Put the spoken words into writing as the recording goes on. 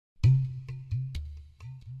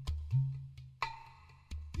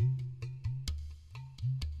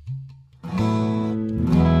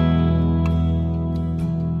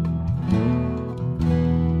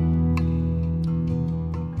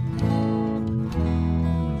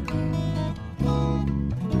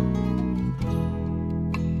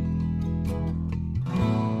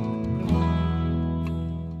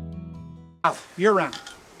year-round,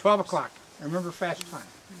 12 o'clock. Remember fast time.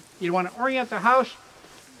 You want to orient the house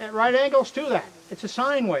at right angles to that. It's a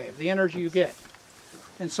sine wave, the energy you get.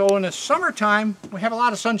 And so in the summertime, we have a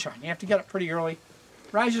lot of sunshine. You have to get up pretty early.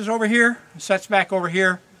 Rises over here, sets back over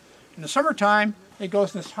here. In the summertime, it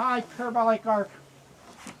goes in this high parabolic arc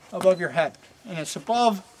above your head. And it's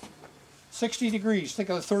above 60 degrees. Think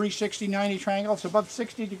of the 30, 60, 90 triangle. It's above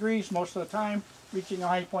 60 degrees most of the time, reaching a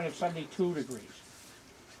high point of 72 degrees.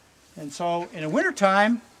 And so in the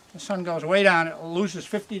wintertime, the sun goes way down. It loses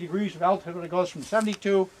 50 degrees of altitude. It goes from 72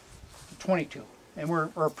 to 22. And we're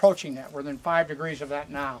approaching that. We're within 5 degrees of that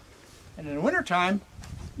now. And in the wintertime,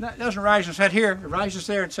 it doesn't rise and set here. It rises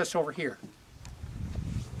there and sets over here.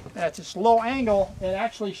 At this low angle, it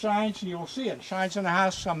actually shines, and you will see it. It shines in the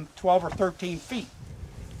house some 12 or 13 feet.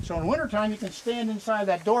 So in wintertime, you can stand inside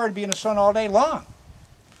that door and be in the sun all day long.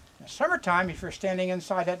 In the summertime, if you're standing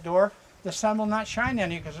inside that door, the sun will not shine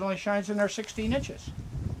on you because it only shines in there 16 inches.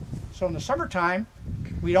 So in the summertime,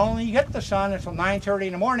 we only get the sun until 9:30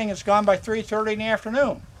 in the morning. It's gone by 3:30 in the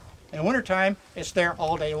afternoon. In the wintertime, it's there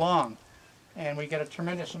all day long. And we get a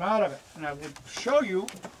tremendous amount of it. And I would show you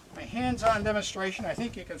my hands-on demonstration. I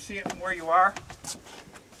think you can see it from where you are.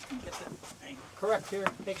 Get the thing correct here.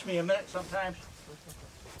 It takes me a minute sometimes.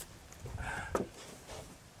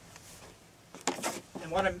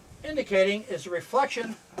 And what I'm indicating is the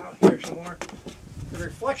reflection, oh, here's some more, the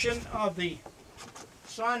reflection of the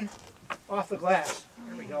sun off the glass.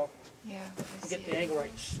 There we go. Yeah. Get the angle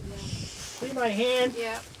right. Yeah. See my hand?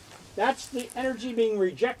 Yeah. That's the energy being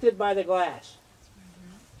rejected by the glass.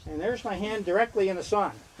 And there's my hand directly in the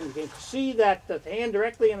sun. And you can see that the hand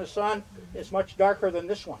directly in the sun is much darker than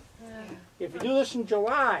this one. Yeah. If you do this in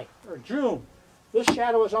July or June, this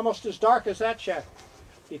shadow is almost as dark as that shadow.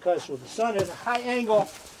 Because with the sun at a high angle,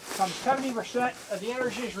 some 70% of the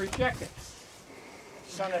energy is rejected.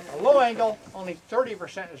 The sun at a low angle, only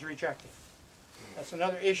 30% is rejected. That's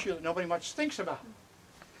another issue that nobody much thinks about.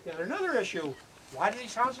 There's another issue. Why do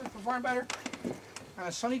these houses perform better? On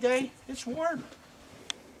a sunny day, it's warm.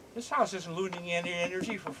 This house isn't losing any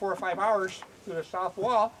energy for 4 or 5 hours through the south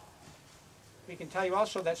wall. We can tell you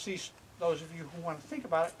also that those of you who want to think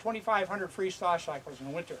about it, 2,500 freeze-thaw cycles in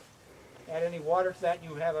the winter. Add any water to that,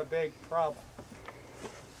 you have a big problem.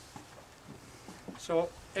 So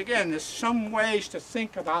again, there's some ways to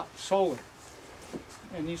think about solar.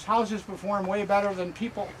 And these houses perform way better than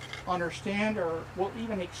people understand or will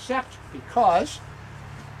even accept, because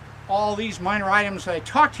all these minor items that I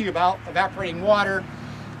talked to you about, evaporating water,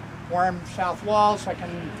 warm south walls, I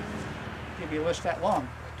can give you a list that long,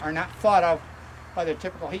 are not thought of by the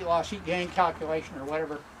typical heat loss, heat gain calculation or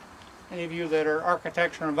whatever. Any of you that are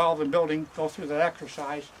architects or involved in building, go through that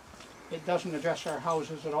exercise. It doesn't address our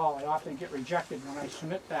houses at all. I often get rejected when I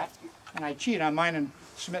submit that, and I cheat on mine and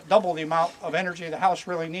submit double the amount of energy the house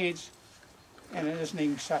really needs, and it isn't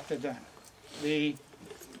even accepted then.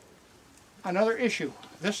 Another issue,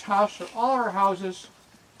 this house, or all our houses,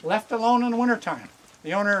 left alone in the wintertime.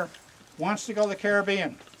 The owner wants to go to the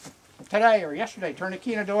Caribbean today or yesterday, turn the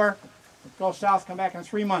key in the door, go south, come back in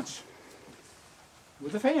 3 months.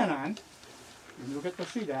 With the fan on, and you'll get to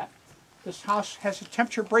see that, this house has a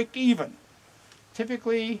temperature break even.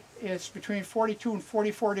 Typically, it's between 42 and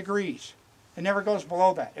 44 degrees. It never goes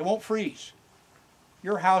below that. It won't freeze.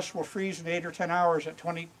 Your house will freeze in 8 or 10 hours at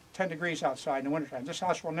 10 degrees outside in the wintertime. This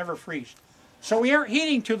house will never freeze. So we aren't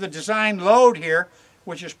heating to the design load here,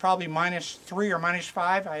 which is probably -3 or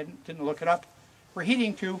 -5. I didn't look it up. We're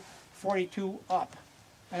heating to 42 up.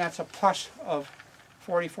 And that's a plus of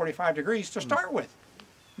 40, 45 degrees to start with.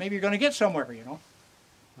 Maybe you're going to get somewhere, you know.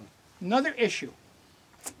 Another issue.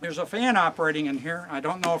 There's a fan operating in here. I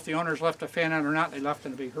don't know if the owners left a fan on or not. They left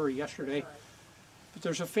in a big hurry yesterday. But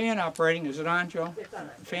there's a fan operating. Is it on, Joe? It's on.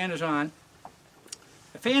 The fan is on.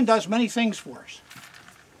 The fan does many things for us.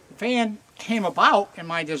 The fan came about in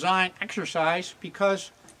my design exercise because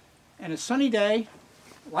on a sunny day,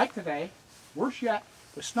 like today, worse yet,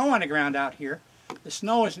 with snow on the ground out here, the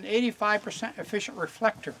snow is an 85% efficient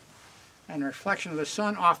reflector. And the reflection of the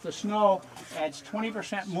sun off the snow adds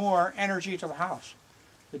 20% more energy to the house.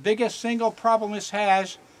 The biggest single problem this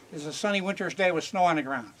has is a sunny winter's day with snow on the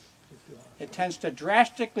ground. It tends to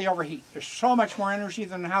drastically overheat. There's so much more energy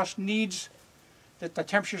than the house needs that the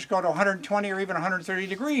temperatures go to 120 or even 130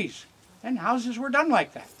 degrees. And houses were done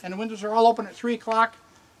like that. And the windows are all open at 3 o'clock,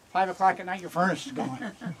 5 o'clock at night, your furnace is going.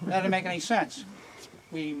 That doesn't make any sense.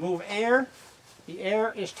 We move air. The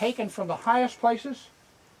air is taken from the highest places.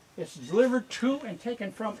 It's delivered to and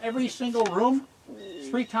taken from every single room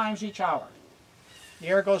 3 times each hour. The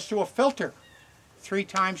air goes through a filter 3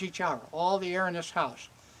 times each hour, all the air in this house.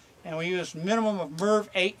 And we use minimum of MERV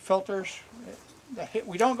 8 filters.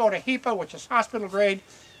 We don't go to HEPA, which is hospital grade,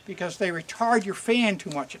 because they retard your fan too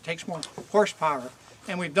much. It takes more horsepower.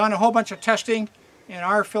 And we've done a whole bunch of testing, and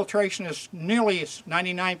our filtration is nearly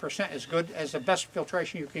 99% as good as the best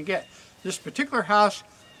filtration you can get. This particular house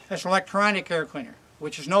has an electronic air cleaner,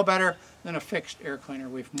 which is no better than a fixed air cleaner.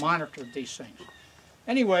 We've monitored these things.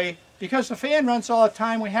 Anyway, because the fan runs all the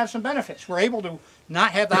time, we have some benefits. We're able to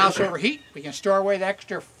not have the house overheat. We can store away the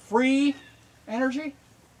extra free energy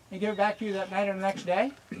and give it back to you that night or the next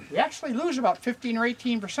day. We actually lose about 15 or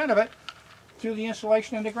 18% of it through the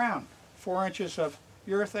insulation in the ground. 4 inches of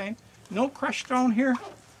urethane. No crushed stone here.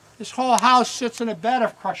 This whole house sits in a bed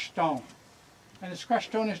of crushed stone. And this crushed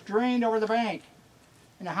stone is drained over the bank.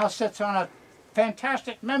 And the house sits on a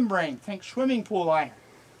fantastic membrane. Think swimming pool liner.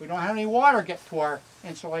 We don't have any water get to our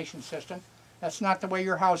insulation system. That's not the way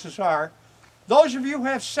your houses are. Those of you who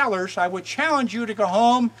have cellars, I would challenge you to go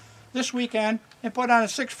home this weekend and put on a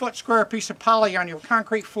 6-foot square piece of poly on your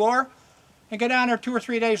concrete floor and go down there 2 or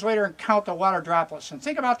 3 days later and count the water droplets. And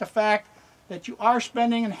think about the fact that you are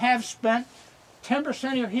spending and have spent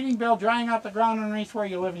 10% of your heating bill drying out the ground underneath where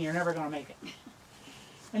you live, and you're never going to make it.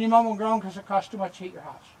 And your mom will groan because it costs too much to heat your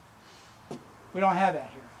house. We don't have that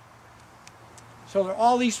here. So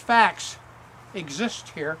all these facts exist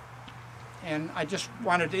here, and I just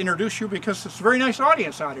wanted to introduce you because it's a very nice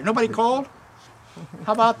audience out here. Nobody cold?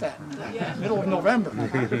 How about that? Middle of November.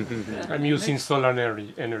 I'm using solar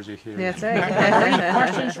energy here. That's Are right. there any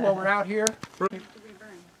questions while we're out here? I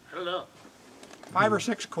don't know. 5 or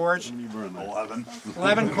 6 cords. 11.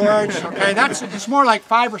 11 cords. Okay, it's more like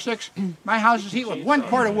 5 or 6. My house is heated with 1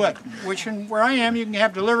 cord of wood, which where I am you can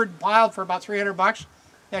have delivered piled for about $300.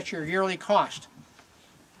 That's your yearly cost.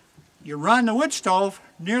 You run the wood stove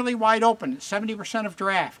nearly wide open, 70% of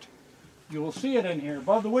draft. You will see it in here.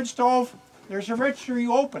 Above the wood stove, there's a register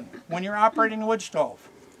you open when you're operating the wood stove.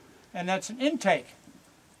 And that's an intake.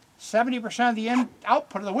 70% of the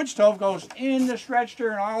output of the wood stove goes in this register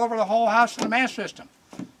and all over the whole house in the mass system.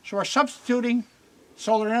 So we're substituting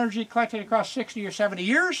solar energy collected across 60 or 70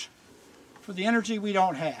 years for the energy we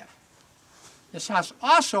don't have. This house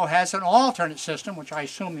also has an alternate system, which I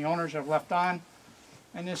assume the owners have left on.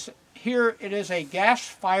 And this here it is a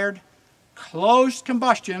gas-fired closed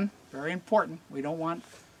combustion, very important. We don't want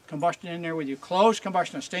combustion in there with you. Closed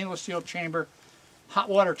combustion, a stainless steel chamber, hot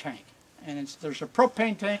water tank. And there's a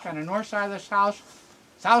propane tank on the north side of this house,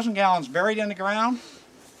 1,000 gallons buried in the ground.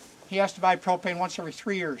 He has to buy propane once every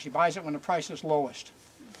 3 years. He buys it when the price is lowest.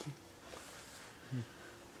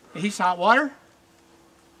 It heats hot water.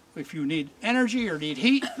 If you need energy or need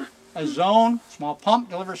heat, a zone, small pump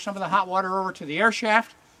delivers some of the hot water over to the air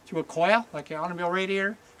shaft through a coil, like an automobile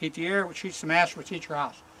radiator, heat the air, which heats the mass, which heats your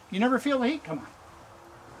house. You never feel the heat come on.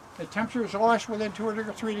 The temperature is always within 2 or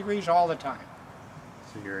 3 degrees all the time.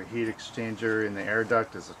 So your heat exchanger in the air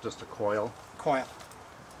duct is just a coil? Coil.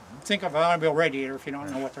 Think of an automobile radiator if you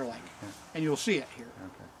don't know what they're like. Yeah. And you'll see it here.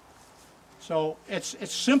 Okay. So it's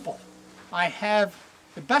simple. I have,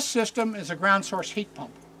 the best system is a ground source heat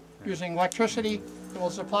pump. Using electricity that will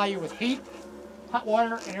supply you with heat, hot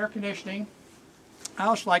water, and air conditioning. A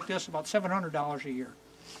house like this, about $700 a year.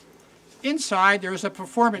 Inside, there is a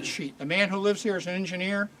performance sheet. The man who lives here is an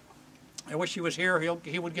engineer. I wish he was here.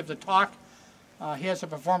 He would give the talk. He has a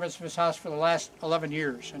performance of his house for the last 11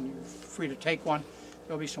 years, and you're free to take one.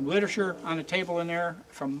 There'll be some literature on the table in there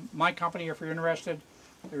from my company if you're interested.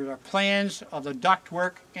 There are plans of the duct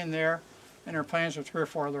work in there, and there are plans of 3 or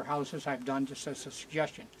 4 other houses I've done just as a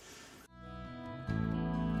suggestion.